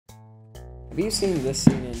Have you seen this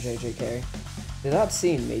scene in JJK? Did that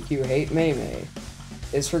scene make you hate Mei Mei?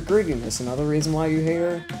 Is her greediness another reason why you hate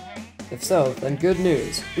her? If so, then good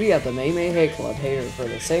news. We at the Mei Mei Hate Club hate her for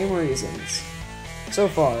the same reasons. So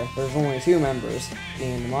far, there's only 2 members,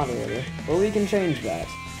 me and the moderator, but we can change that.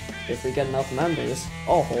 If we get enough members,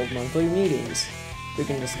 I'll hold monthly meetings. We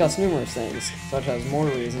can discuss numerous things, such as more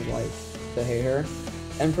reasons why to hate her,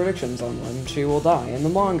 and predictions on when she will die in the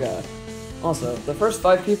manga. Also, the first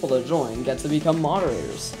 5 people to join get to become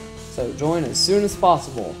moderators, so join as soon as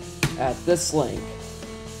possible at this link.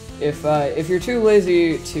 If you're too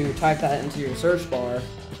lazy to type that into your search bar,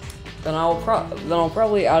 then I'll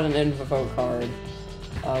probably add an info card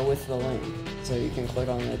with the link, so you can click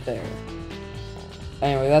on it there.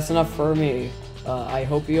 Anyway, that's enough for me. I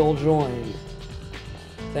hope you'll join.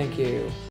 Thank you.